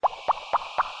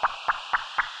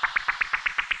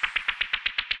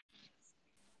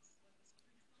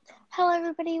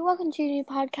everybody. Welcome to a new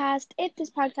podcast. If this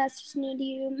podcast is new to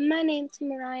you, my name's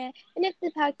Mariah. And if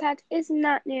this podcast is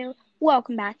not new,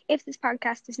 welcome back. If this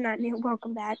podcast is not new,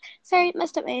 welcome back. Sorry,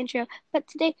 messed up my intro. But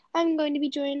today I'm going to be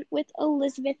joined with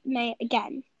Elizabeth May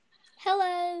again.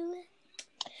 Hello.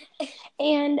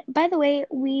 And by the way,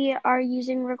 we are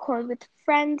using Record with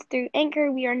Friends through Anchor.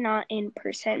 We are not in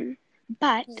person.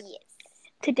 But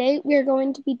today we are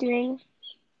going to be doing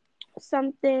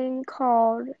something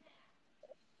called,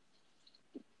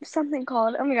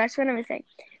 oh my gosh, what am I saying?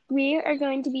 We are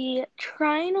going to be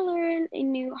trying to learn a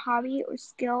new hobby or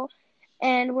skill,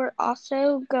 and we're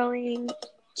also going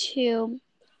to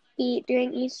be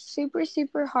doing a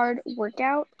super hard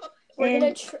workout. We're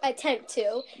going to attempt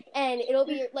to, and it'll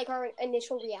be like our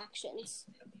initial reactions.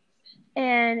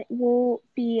 And we'll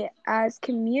be as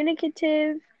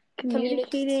communicating,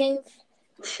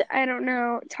 I don't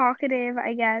know, talkative,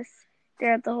 I guess,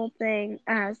 throughout the whole thing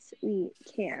as we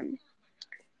can.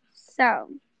 So.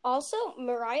 Also,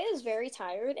 Mariah is very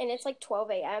tired, and it's like 12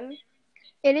 a.m.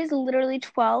 It is literally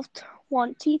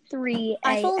 12:23 a.m.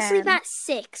 I fall asleep at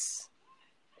 6.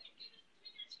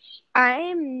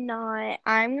 I'm not.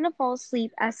 I'm going to fall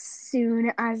asleep as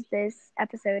soon as this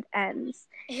episode ends.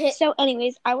 So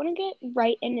anyways, I want to get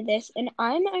right into this, and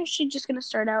I'm actually just going to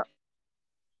start out.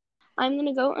 I'm going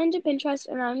to go onto Pinterest,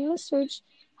 and I'm going to search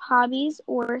hobbies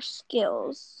or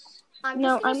skills. I'm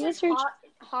going to search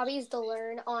hobbies to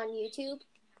learn on YouTube,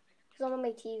 because I'm on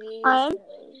my TV.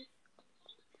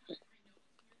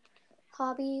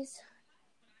 Hobbies.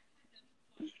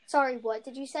 Sorry, what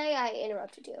did you say? I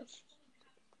interrupted you.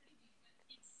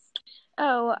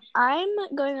 Oh, I'm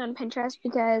going on Pinterest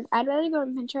because I'd rather go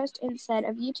on Pinterest instead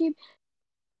of YouTube.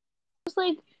 It's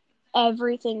like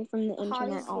everything from the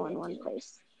internet all in one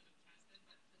place.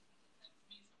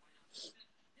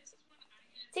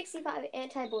 65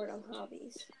 anti-boredom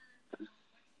hobbies.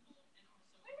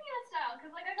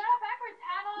 Because I got a backwards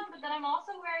hat on, but then I'm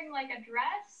also wearing like a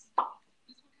dress.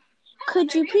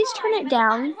 Could you please turn it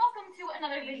down? Welcome to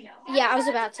another video. Yeah, I was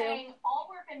about to. All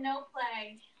work and no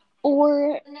play.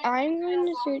 Or I'm going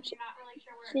to search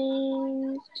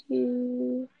things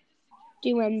to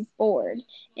do when bored,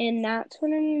 and that's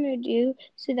what I'm going to do.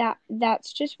 So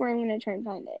that's just where I'm going to try and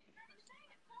find it.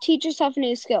 Teach yourself a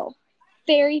new skill.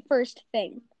 Very first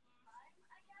thing.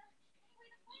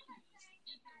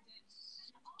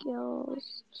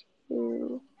 Skills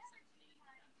to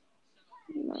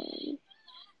learn.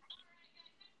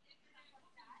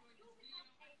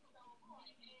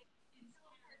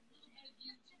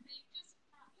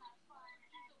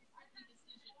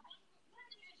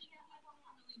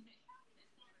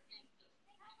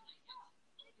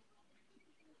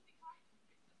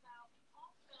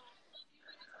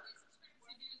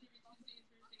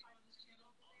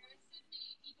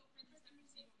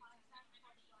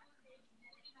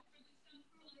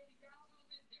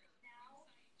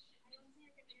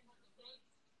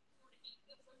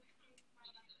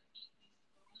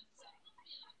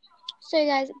 So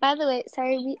guys, by the way,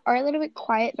 sorry, we are a little bit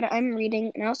quiet, but I'm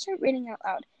reading, and I'll start reading out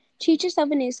loud. Teach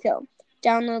yourself a new skill.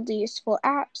 Download the useful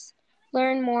apps.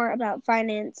 Learn more about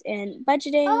finance and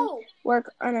budgeting.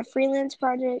 Work on a freelance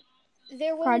project.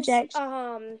 There was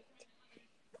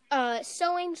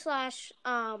sewing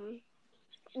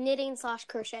 / knitting /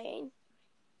 crocheting.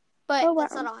 But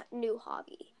that's not a new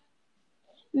hobby.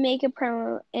 Make a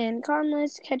pro and con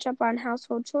list. Catch up on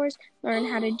household chores. Learn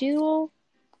how to doodle.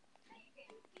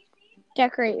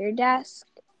 Decorate your desk.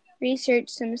 Research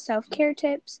some self-care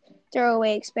tips. Throw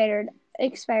away expired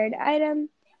items.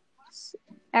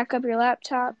 Back up your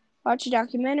laptop. Watch a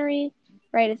documentary.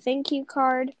 Write a thank you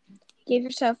card. Give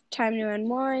yourself time to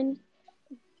unwind.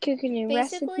 Cook a new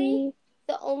recipe.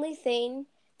 The only thing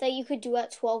that you could do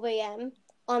at 12 a.m.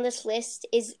 on this list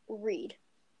is read.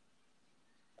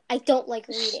 I don't like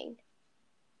reading.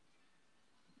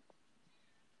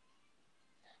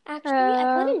 Actually,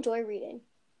 I quite enjoy reading.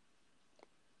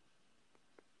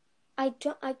 I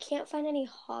can't find any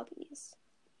hobbies.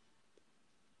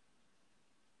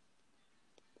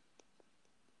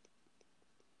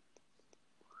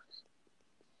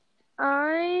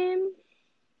 A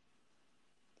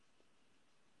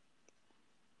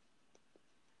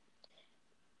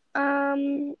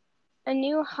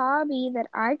new hobby that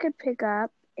I could pick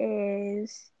up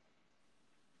is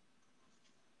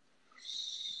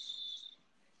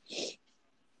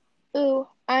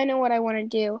I know what I want to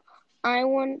do. I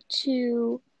want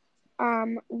to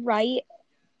write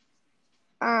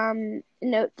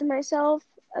note to myself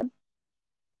about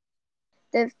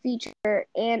the future,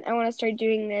 and I want to start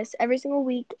doing this every single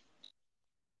week.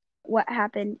 What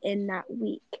happened in that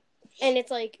week? And it's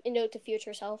like a note to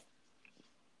future self.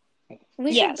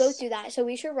 We should Yes. go through that. So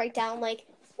we should write down, like,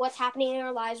 what's happening in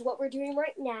our lives, what we're doing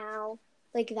right now,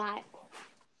 like that.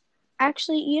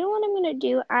 Actually, you know what I'm going to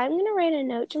do? I'm going to write a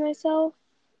note to myself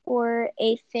or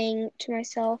a thing to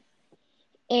myself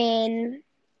in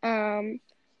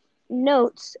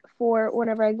notes for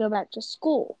whenever I go back to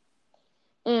school.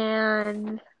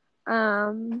 And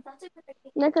I'm That's a good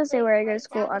idea. not going to say where I go to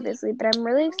school, obviously, but I'm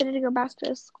really excited to go back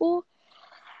to school.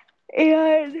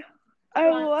 And I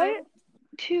want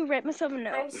to write myself a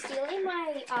note. I'm stealing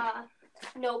my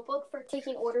notebook for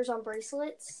taking orders on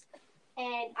bracelets,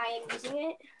 and I am using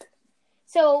it.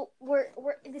 So we're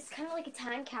this is kind of like a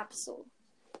time capsule.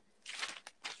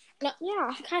 No,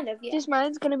 Yeah, kind of. Yeah. just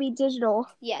mine's gonna be digital.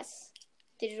 Yes,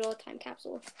 digital time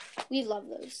capsule. We love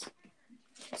those.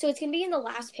 So it's gonna be in the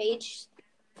last page,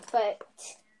 but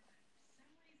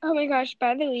Oh my gosh!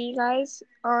 By the way, you guys,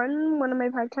 on one of my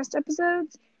podcast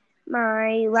episodes,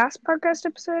 my last podcast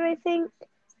episode, I think,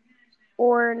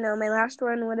 or no, my last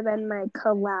one would have been my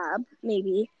collab,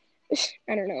 maybe.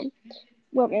 I don't know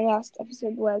what my last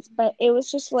episode was, but it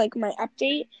was just like my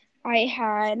update. I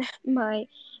had my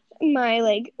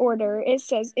like order. It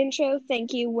says intro,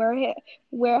 thank you, where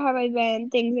have I been,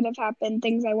 things that have happened,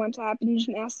 things I want to happen,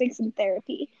 gymnastics, and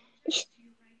therapy.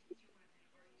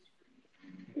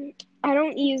 I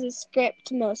don't use a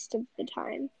script most of the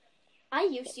time. I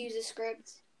used to use a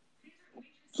script.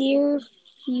 Dear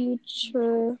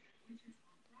future,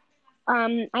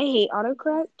 I hate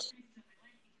autocorrect.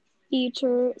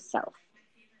 Future self.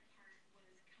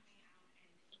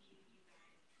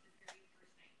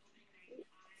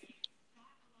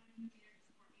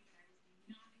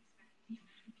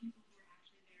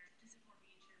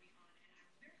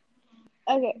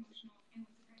 Okay.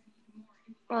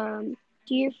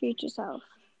 Dear future self,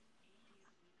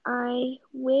 I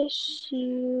wish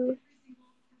you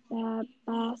the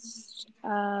best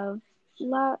of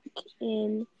luck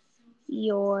in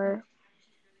your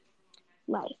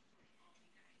life.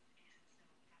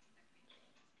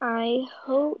 I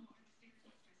hope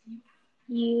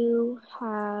you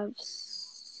have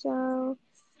so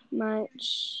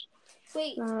much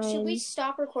Wait, fun. should we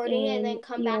stop recording and then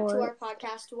come back to your- our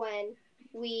podcast when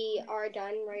we are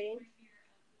done writing?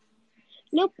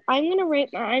 Nope, I'm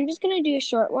just gonna do a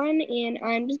short one, and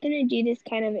I'm just gonna do this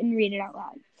kind of and read it out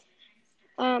loud.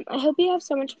 I hope you have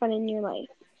so much fun in your life.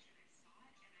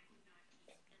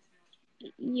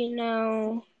 You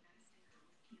know,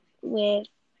 with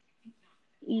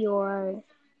your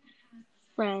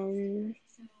friends.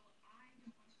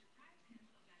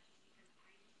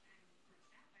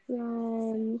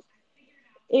 And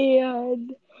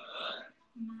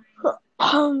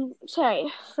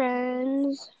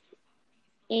friends,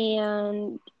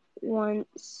 and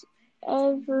once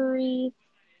everything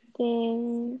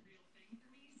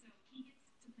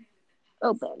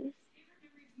open.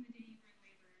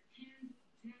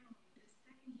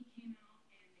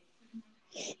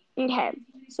 Okay,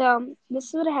 so this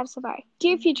is what I have so far.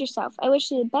 Dear future self, I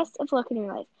wish you the best of luck in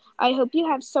your life. I hope you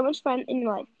have so much fun in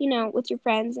your life, with your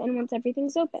friends and once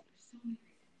everything's open.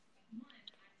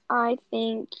 I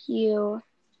think you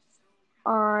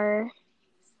are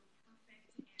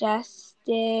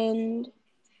destined.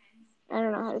 I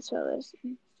don't know how to spell this.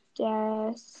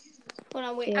 Hold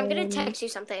on, wait. I'm gonna text you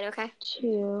something, okay?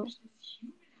 To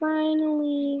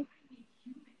finally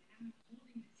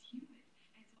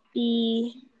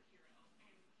be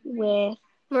with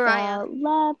Mariah. the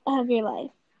love of your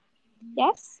life.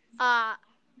 Yes? I'm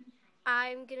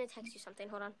gonna text you something.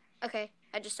 Hold on. Okay,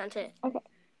 I just sent it. Okay.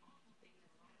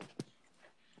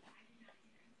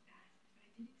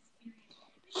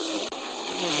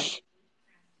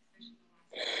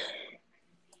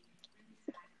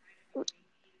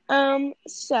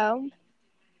 So,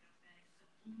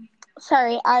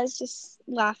 sorry, I was just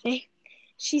laughing.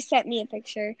 She sent me a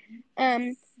picture.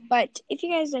 But if you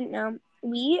guys didn't know,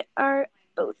 we are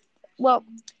both, well,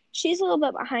 she's a little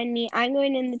bit behind me. I'm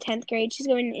going in the 10th grade. She's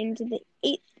going into the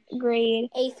 8th grade.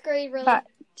 8th grade, really? But,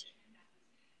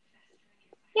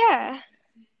 yeah.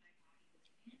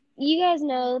 You guys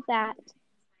know that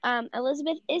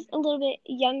Elizabeth is a little bit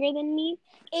younger than me.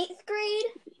 8th grade?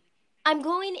 I'm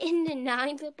going into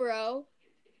 9th, bro.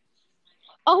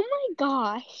 Oh my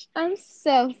gosh. I'm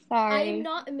so sorry. I am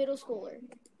not a middle schooler.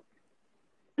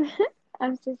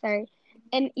 I'm so sorry.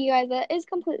 And you guys, that is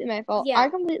completely my fault. Yeah. I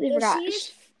completely forgot.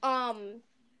 She's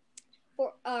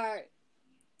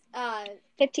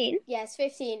 15. Yes,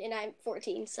 15, and I'm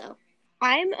 14, so.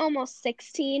 I'm almost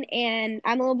 16, and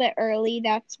I'm a little bit early.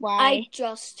 That's why. I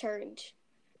just turned.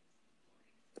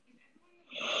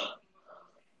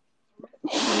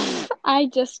 I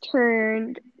just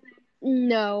turned.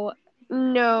 No.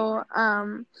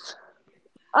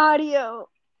 Audio.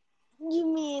 You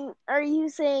mean, are you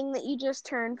saying that you just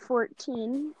turned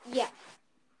 14? Yeah.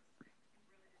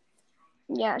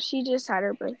 Yeah, she just had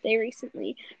her birthday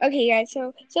recently. Okay, guys,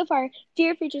 so far,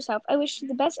 dear future self, I wish you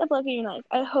the best of luck in your life.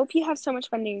 I hope you have so much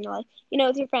fun in your life,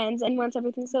 with your friends, and once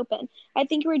everything's open. I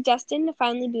think you are destined to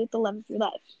finally be with the love of your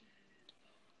life.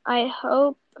 I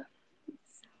hope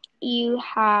you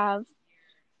have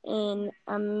an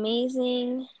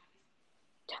amazing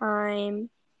time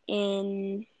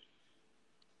in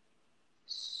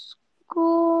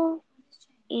school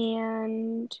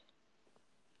and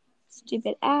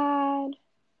stupid ad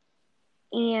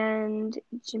and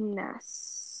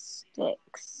gymnastics.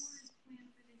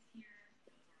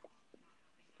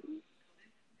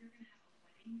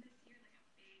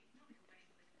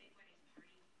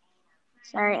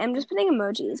 Sorry, I'm just putting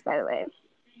emojis, by the way.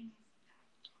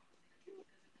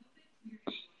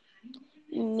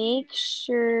 Make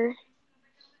sure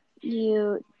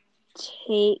you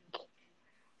take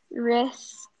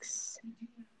risks.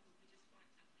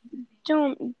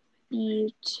 Don't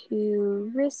be too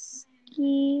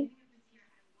risky.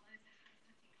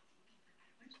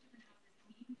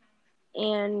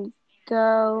 And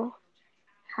go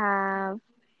have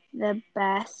the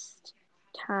best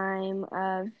time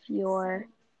of your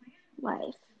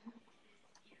life.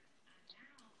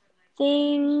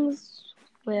 Things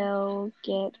will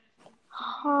get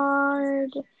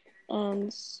hard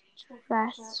and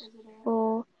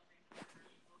stressful,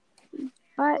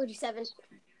 but 47.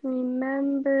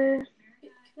 remember,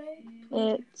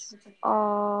 it's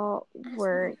all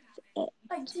worth it.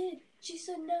 I did. She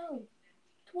said no.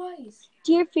 Twice.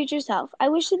 Dear future self, I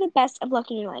wish you the best of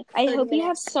luck in your life. I hope you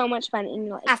have so much fun in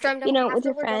your life. After I'm done, with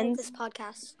your we're friends. done with this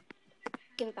podcast.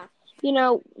 Give it back.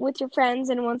 With your friends,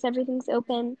 and once everything's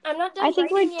open. I'm not done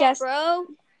writing yet, bro.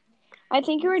 I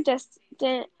think you are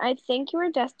destined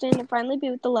to finally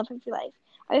be with the love of your life.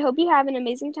 I hope you have an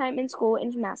amazing time in school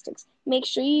and gymnastics. Make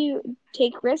sure you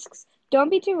take risks. Don't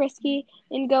be too risky,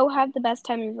 and go have the best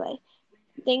time of your life.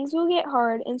 Things will get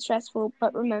hard and stressful,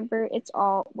 but remember, it's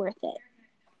all worth it.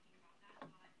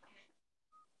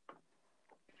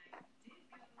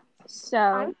 So,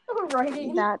 I'm still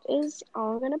writing. That is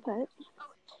all I'm going to put.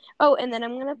 Oh, and then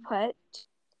I'm going to put...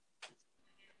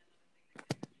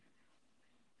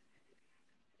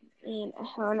 And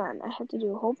hold on, I have to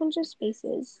do a whole bunch of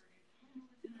spaces.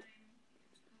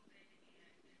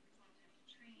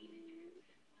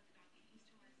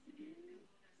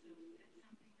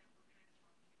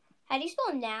 How do you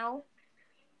spell now?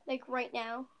 Like right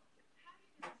now?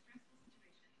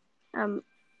 I'm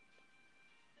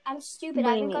stupid.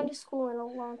 I haven't gone to school in a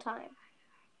long time.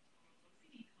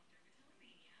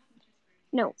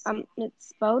 No, it's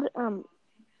spelled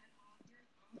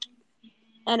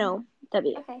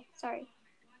N-O-W. Okay, sorry.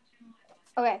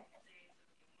 Okay.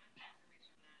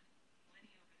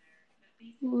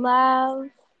 Love,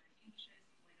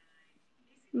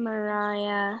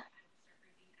 Mariah.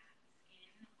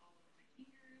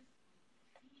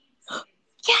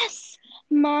 Yes!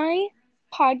 My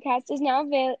podcast is now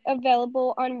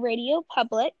available on Radio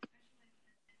Public.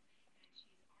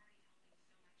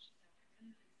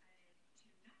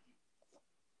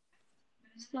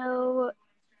 So,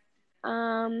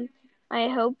 I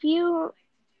hope you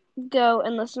go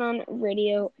and listen on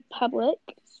Radio Public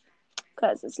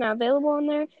because it's now available on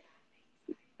there.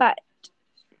 But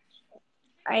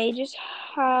I just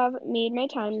have made my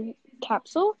time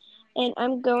capsule, and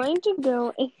I'm going to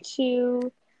go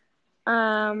into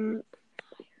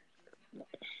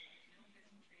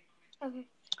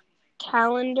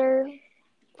calendar.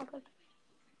 Okay.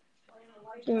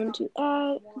 Going to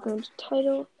add, going to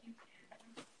title.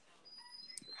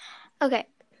 Okay.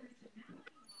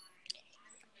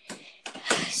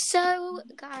 So,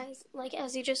 guys,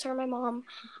 as you just heard my mom,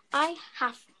 I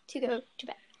have to go to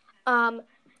bed.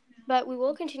 But we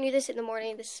will continue this in the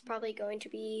morning. This is probably going to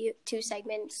be 2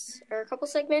 segments or a couple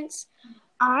segments.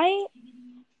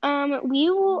 We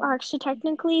will actually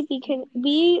technically, because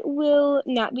we will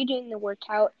not be doing the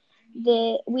workout.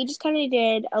 We just kind of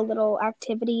did a little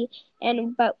activity,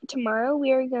 but tomorrow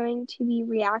we are going to be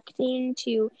reacting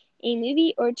to a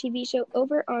movie or TV show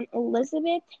over on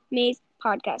Elizabeth May's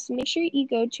podcast. So make sure you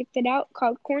go check that out,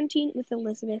 called Quarantine with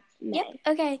Elizabeth May. Yep.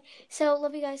 Okay. So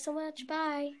love you guys so much.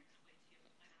 Bye.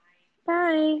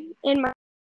 Bye.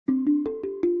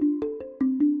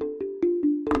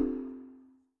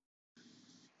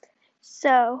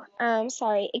 So,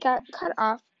 sorry, it got cut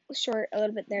off short a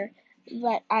little bit there,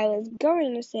 but I was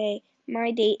going to say my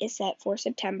date is set for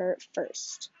September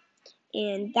 1st.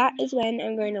 And that is when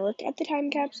I'm going to look at the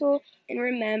time capsule and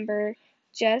remember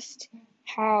just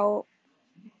how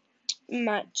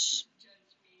much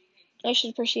I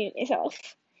should appreciate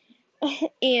myself.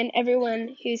 And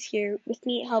everyone who's here with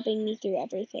me, helping me through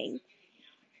everything.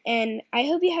 And I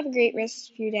hope you have a great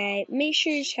rest of your day. Make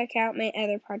sure to check out my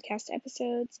other podcast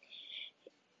episodes.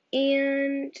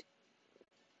 And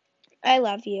I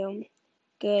love you.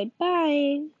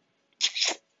 Goodbye.